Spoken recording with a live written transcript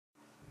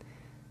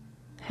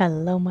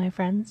Hello, my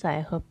friends. I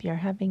hope you're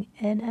having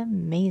an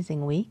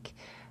amazing week.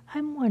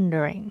 I'm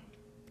wondering,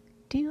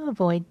 do you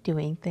avoid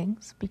doing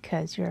things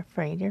because you're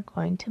afraid you're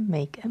going to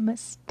make a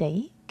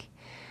mistake?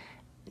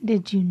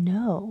 Did you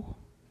know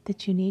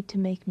that you need to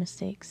make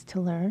mistakes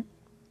to learn?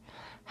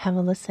 Have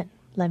a listen.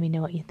 Let me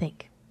know what you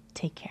think.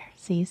 Take care.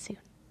 See you soon.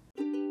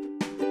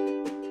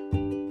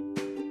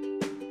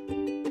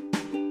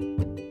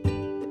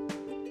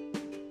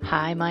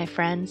 Hi, my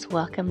friends.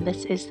 Welcome.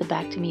 This is the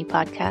Back to Me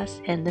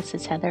podcast, and this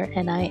is Heather,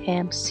 and I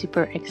am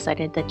super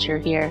excited that you're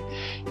here.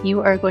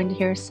 You are going to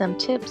hear some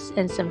tips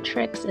and some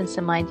tricks and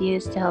some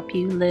ideas to help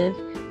you live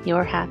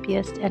your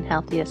happiest and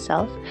healthiest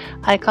self.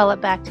 I call it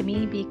Back to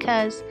Me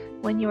because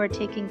when you are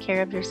taking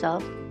care of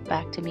yourself,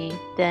 back to me,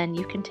 then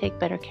you can take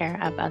better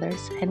care of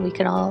others, and we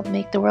can all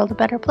make the world a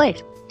better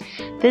place.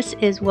 This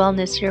is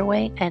Wellness Your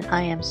Way, and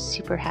I am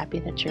super happy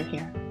that you're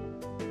here.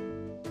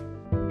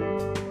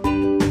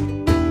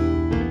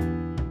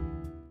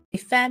 A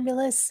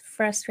fabulous,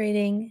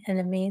 frustrating, and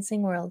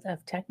amazing world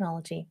of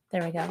technology.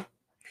 There we go.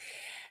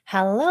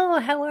 Hello,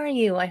 how are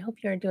you? I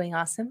hope you're doing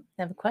awesome.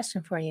 I have a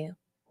question for you.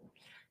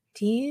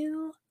 Do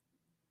you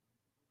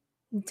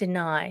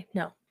deny?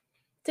 No,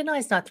 deny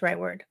is not the right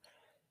word.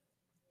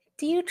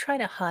 Do you try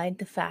to hide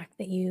the fact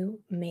that you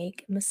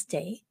make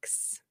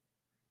mistakes?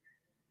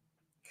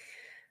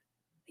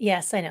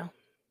 Yes, I know.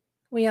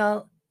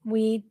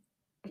 We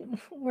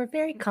we're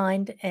very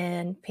kind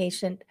and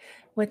patient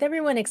with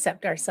everyone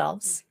except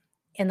ourselves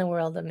in the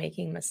world of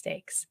making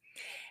mistakes.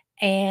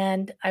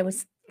 And I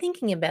was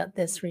thinking about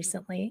this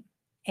recently,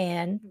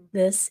 and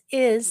this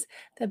is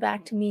the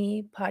Back to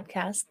Me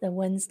podcast, the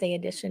Wednesday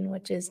edition,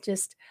 which is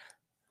just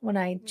when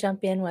I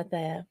jump in with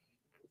a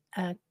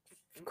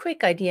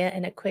quick idea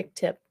and a quick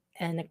tip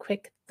and a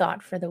quick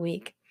thought for the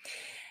week.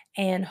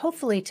 And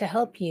hopefully to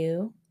help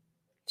you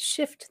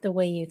shift the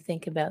way you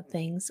think about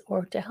things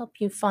or to help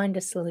you find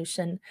a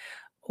solution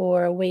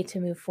or a way to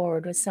move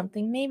forward with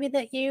something maybe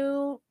that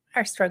you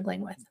are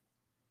struggling with.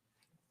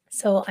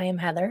 So I am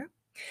Heather,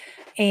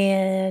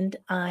 and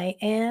I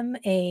am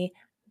a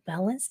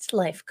balanced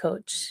life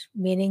coach,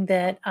 meaning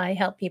that I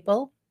help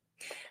people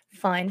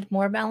find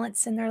more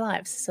balance in their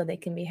lives so they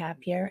can be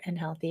happier and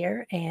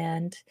healthier.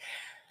 And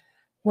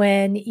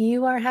when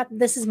you are happy,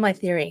 this is my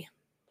theory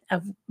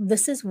of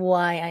this is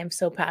why I am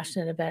so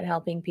passionate about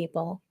helping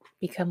people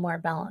become more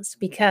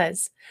balanced.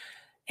 Because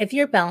if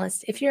you're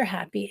balanced, if you're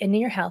happy and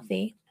you're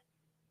healthy,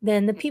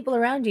 then the people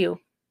around you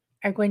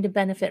are going to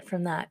benefit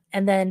from that.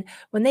 And then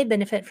when they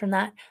benefit from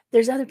that,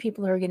 there's other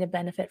people who are going to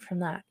benefit from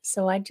that.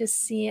 So I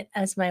just see it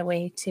as my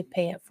way to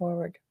pay it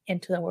forward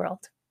into the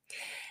world.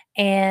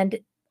 And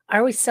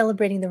are we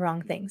celebrating the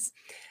wrong things?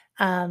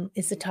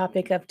 Is the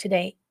topic of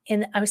today.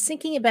 And I was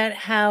thinking about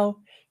how,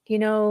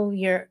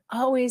 we're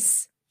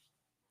always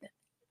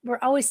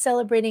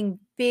celebrating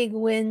big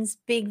wins,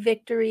 big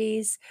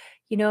victories.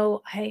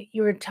 You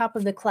were top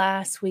of the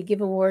class. We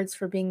give awards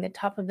for being the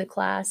top of the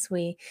class.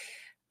 We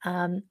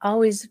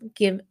always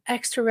give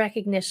extra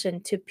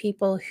recognition to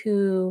people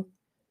who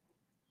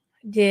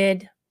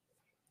did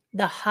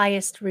the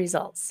highest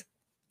results.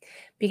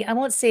 I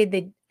won't say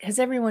they, because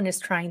everyone is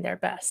trying their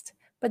best,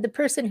 but the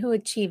person who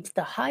achieved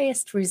the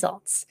highest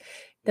results,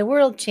 the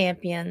world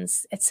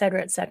champions, et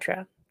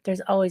cetera,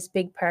 there's always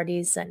big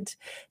parties and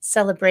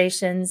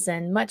celebrations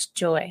and much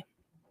joy.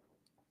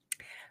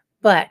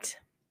 But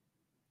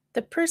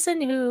the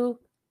person who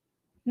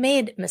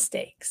made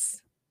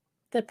mistakes,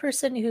 the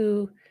person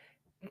who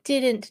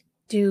didn't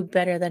do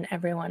better than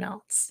everyone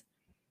else,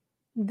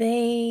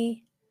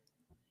 they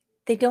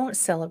don't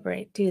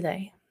celebrate, do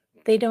they?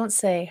 They don't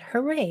say,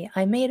 "Hooray,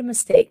 I made a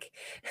mistake."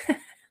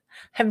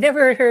 I've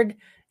never heard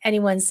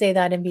anyone say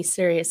that and be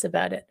serious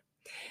about it.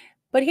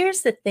 But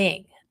here's the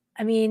thing.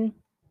 I mean,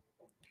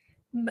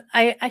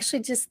 I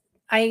actually just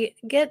I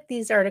get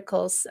these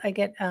articles. I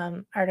get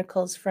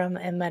articles from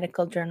a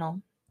medical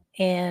journal,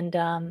 and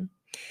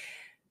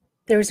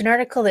there was an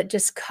article that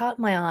just caught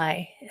my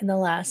eye in the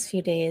last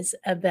few days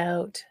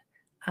about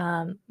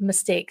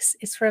mistakes.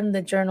 It's from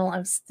the Journal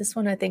of this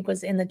one. I think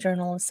was in the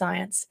Journal of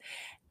Science,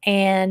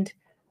 and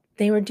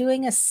they were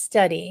doing a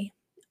study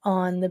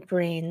on the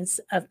brains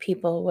of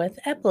people with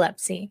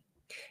epilepsy.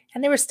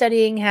 And they were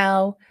studying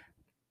how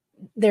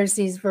there's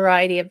these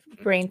variety of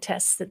brain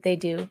tests that they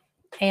do.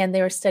 And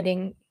they were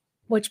studying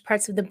which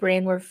parts of the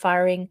brain were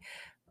firing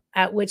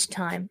at which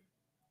time.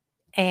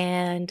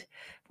 And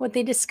what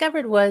they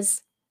discovered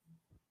was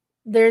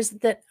there's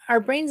that our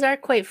brains are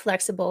quite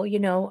flexible.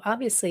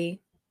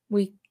 Obviously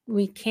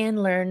we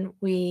can learn.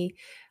 We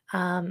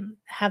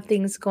have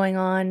things going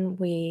on.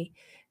 We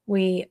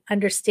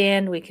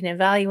understand. We can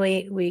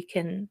evaluate. We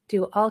can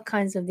do all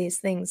kinds of these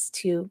things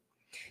to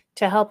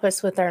help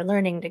us with our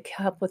learning, to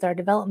help with our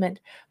development.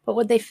 But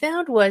what they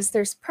found was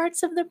there's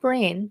parts of the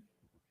brain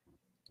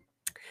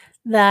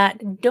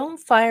that don't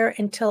fire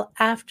until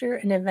after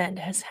an event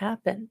has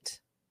happened.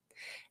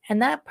 And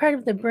that part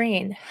of the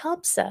brain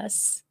helps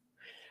us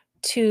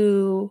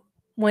to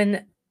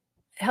when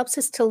helps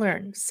us to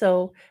learn.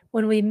 So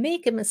when we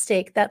make a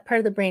mistake, that part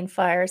of the brain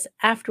fires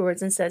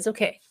afterwards and says,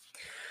 okay,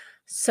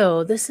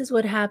 So this is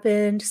what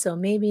happened. So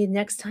maybe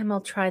next time I'll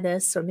try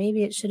this, or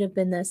maybe it should have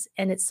been this.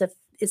 And it's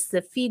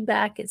the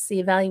feedback, it's the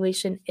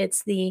evaluation,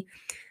 it's the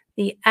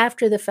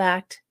after the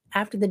fact,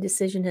 after the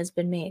decision has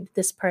been made,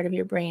 this part of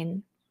your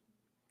brain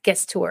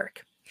gets to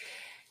work.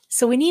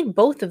 So we need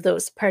both of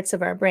those parts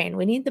of our brain.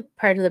 We need the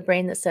part of the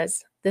brain that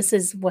says, this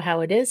is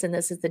how it is, and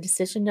this is the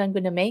decision I'm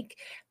going to make.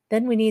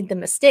 Then we need the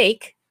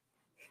mistake.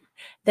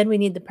 Then we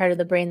need the part of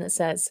the brain that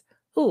says,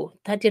 ooh,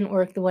 that didn't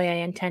work the way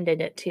I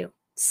intended it to.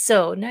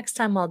 So next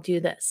time I'll do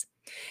this.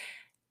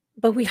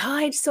 But we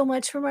hide so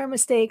much from our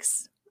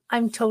mistakes.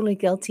 I'm totally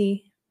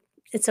guilty.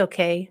 It's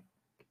okay.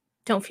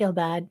 Don't feel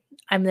bad.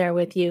 I'm there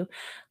with you.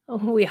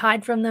 We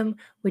hide from them.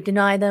 We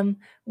deny them.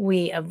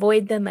 We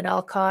avoid them at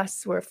all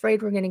costs. We're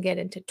afraid we're going to get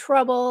into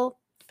trouble.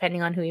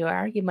 Depending on who you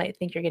are, you might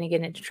think you're going to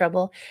get into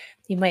trouble.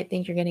 You might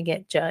think you're going to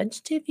get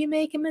judged if you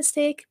make a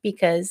mistake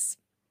because,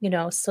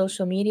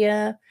 social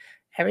media,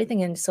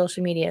 everything in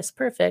social media is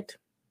perfect.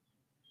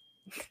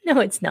 No,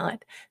 it's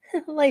not.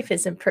 Life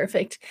isn't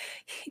perfect.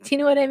 Do you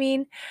know what I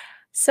mean?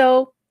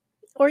 So,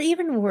 or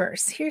even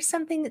worse, here's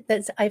something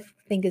that I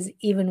think is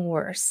even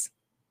worse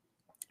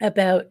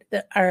about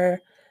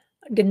our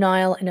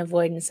denial and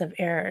avoidance of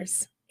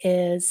errors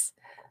is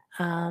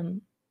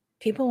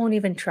people won't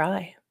even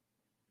try.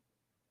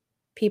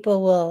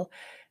 People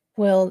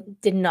will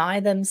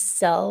deny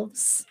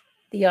themselves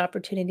the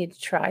opportunity to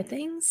try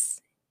things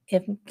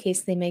in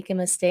case they make a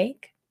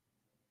mistake,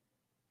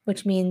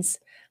 which means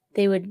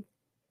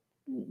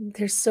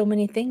there's so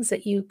many things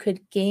that you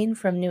could gain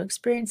from new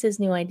experiences,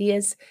 new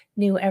ideas,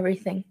 new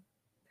everything.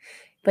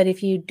 But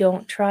if you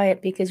don't try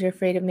it because you're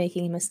afraid of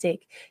making a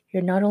mistake,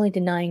 you're not only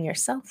denying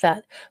yourself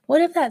that,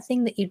 what if that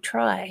thing that you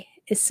try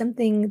is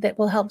something that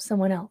will help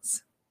someone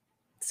else?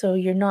 So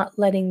you're not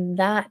letting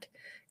that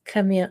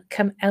come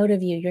out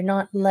of you. You're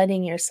not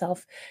letting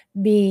yourself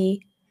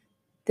be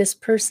this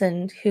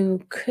person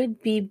who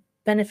could be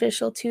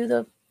beneficial to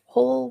the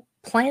whole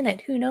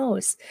planet. Who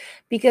knows?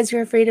 Because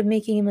you're afraid of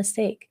making a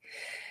mistake.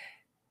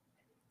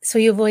 So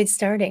you avoid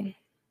starting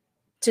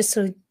just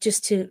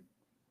to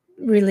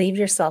relieve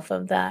yourself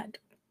of that.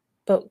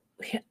 But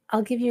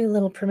I'll give you a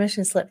little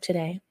permission slip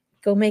today.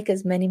 Go make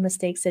as many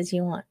mistakes as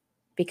you want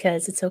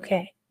because it's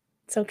okay.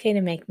 It's okay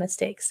to make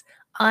mistakes.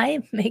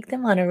 I make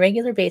them on a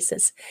regular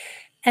basis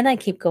and I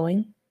keep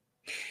going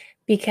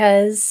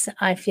because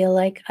I feel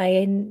like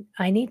I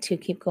need to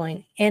keep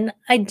going. And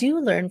I do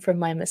learn from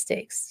my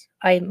mistakes.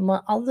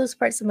 All those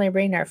parts of my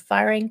brain are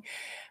firing.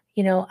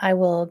 I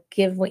will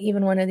give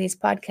even one of these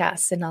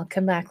podcasts and I'll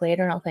come back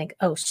later and I'll think,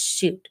 oh,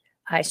 shoot,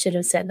 I should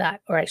have said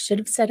that, or I should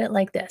have said it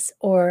like this,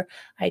 or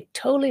I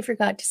totally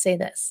forgot to say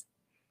this.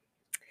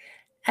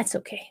 That's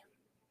okay.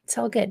 It's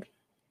all good.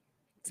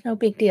 It's no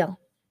big deal.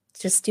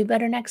 Just do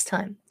better next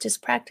time.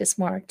 Just practice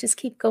more. Just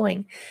keep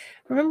going.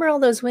 Remember all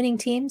those winning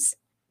teams?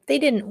 They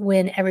didn't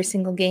win every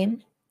single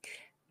game.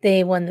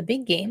 They won the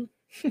big game.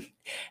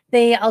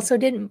 They also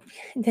didn't,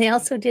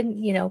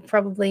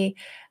 probably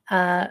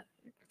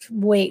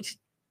wait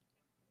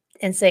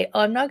and say,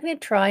 oh, I'm not going to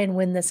try and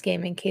win this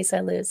game in case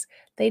I lose.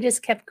 They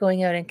just kept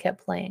going out and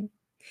kept playing.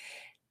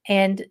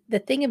 And the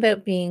thing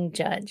about being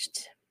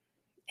judged,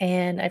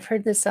 and I've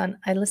heard this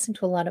I listen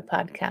to a lot of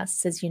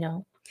podcasts, as you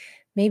know.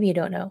 Maybe you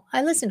don't know.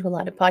 I listen to a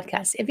lot of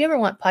podcasts. If you ever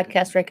want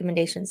podcast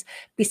recommendations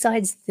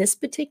besides this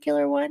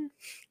particular one,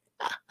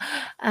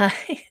 uh,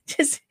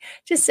 just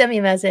send me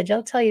a message.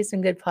 I'll tell you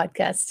some good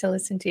podcasts to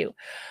listen to.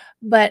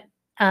 But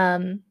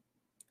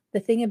the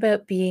thing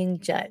about being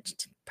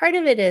judged, part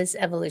of it is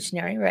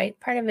evolutionary, right?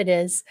 Part of it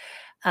is,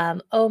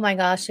 oh my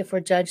gosh, if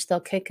we're judged, they'll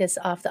kick us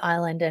off the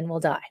island and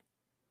we'll die.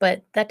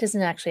 But that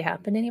doesn't actually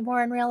happen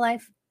anymore in real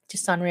life,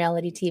 just on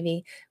reality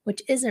TV,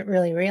 which isn't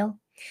really real.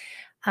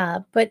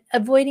 But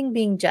avoiding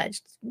being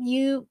judged,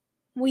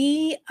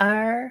 we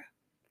are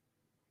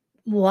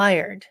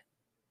wired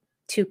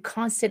to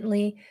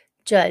constantly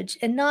judge,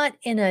 and not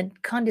in a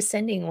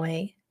condescending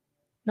way,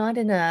 not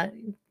in a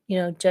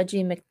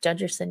judgy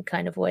McJudgerson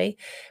kind of way.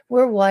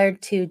 We're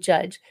wired to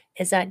judge.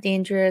 Is that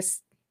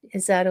dangerous?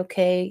 Is that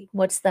okay?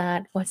 What's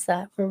that? What's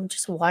that? We're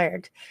just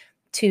wired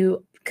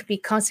to be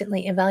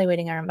constantly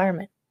evaluating our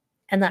environment,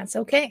 and that's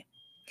okay.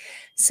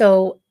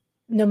 So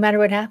no matter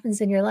what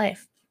happens in your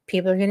life,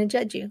 people are going to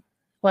judge you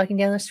walking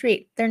down the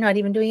street. They're not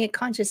even doing it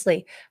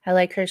consciously. I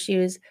like her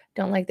shoes.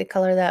 Don't like the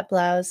color of that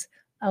blouse.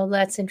 Oh,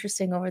 that's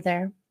interesting over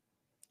there.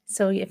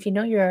 So if you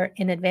know you're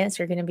in advance,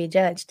 you're going to be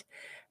judged.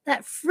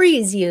 That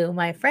frees you,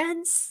 my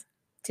friends,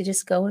 to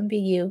just go and be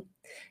you.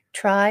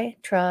 Try,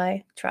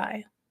 try,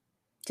 try.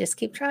 Just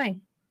keep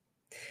trying.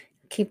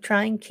 Keep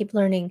trying, keep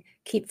learning,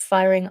 keep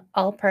firing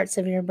all parts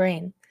of your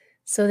brain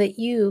so that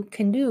you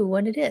can do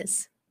what it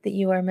is that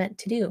you are meant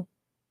to do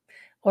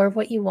or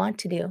what you want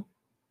to do,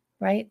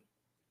 right?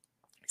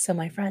 So,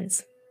 my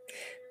friends,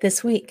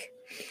 this week,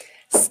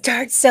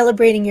 start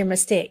celebrating your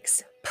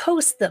mistakes,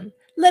 post them,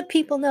 let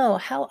people know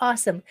how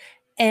awesome,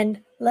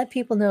 and let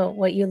people know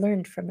what you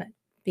learned from it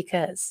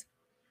because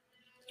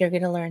you're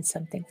going to learn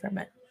something from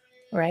it,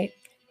 right?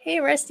 Hey,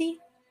 Rusty.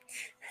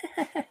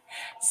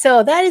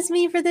 So that is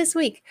me for this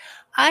week.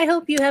 I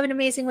hope you have an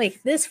amazing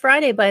week. This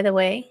Friday, by the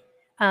way,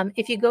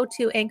 if you go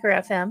to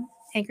anchor.fm,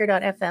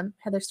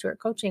 Heather Stewart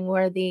Coaching,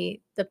 where the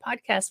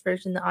podcast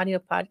version, the audio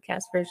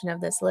podcast version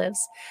of this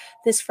lives,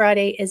 this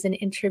Friday is an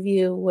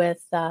interview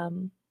with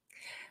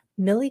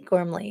Millie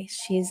Gormley.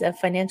 She's a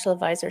financial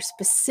advisor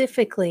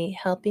specifically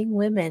helping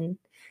women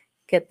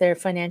get their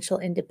financial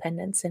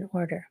independence in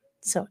order.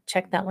 So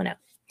check that one out.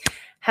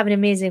 Have an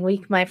amazing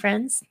week, my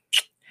friends.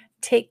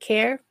 Take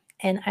care,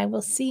 and I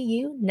will see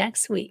you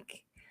next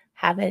week.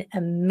 Have an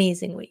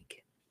amazing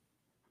week.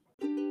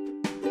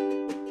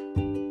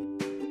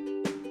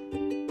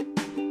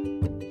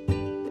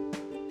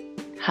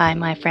 Hi,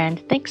 my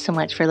friend. Thanks so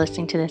much for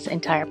listening to this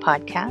entire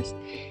podcast.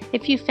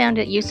 If you found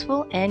it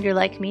useful and you're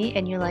like me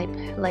and you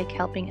like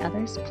helping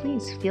others,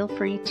 please feel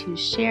free to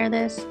share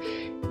this.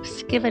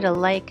 Give it a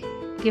like.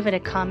 Give it a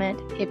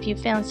comment. If you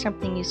found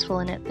something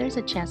useful in it, there's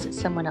a chance that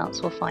someone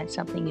else will find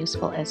something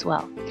useful as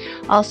well.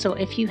 Also,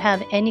 if you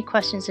have any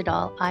questions at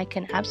all, I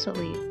can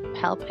absolutely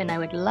help, and I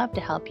would love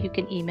to help. You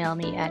can email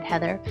me at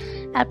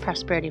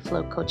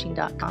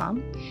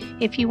heather@prosperityflowcoaching.com.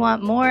 If you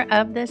want more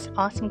of this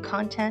awesome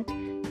content,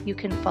 you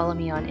can follow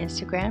me on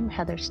Instagram,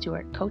 Heather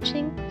Stewart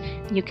Coaching.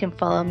 You can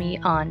follow me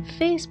on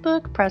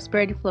Facebook,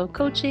 Prosperity Flow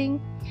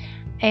Coaching.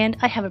 And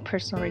I have a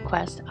personal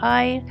request.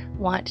 I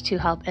want to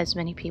help as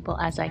many people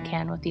as I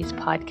can with these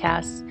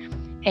podcasts.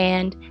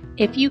 And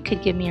if you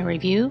could give me a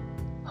review,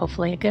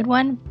 hopefully a good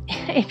one,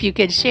 if you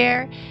could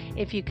share,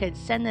 if you could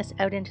send this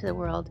out into the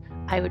world,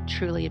 I would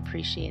truly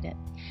appreciate it.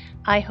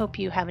 I hope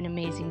you have an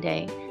amazing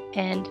day,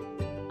 and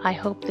I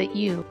hope that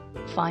you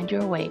find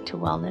your way to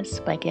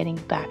wellness by getting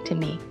back to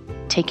me.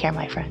 Take care,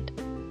 my friend.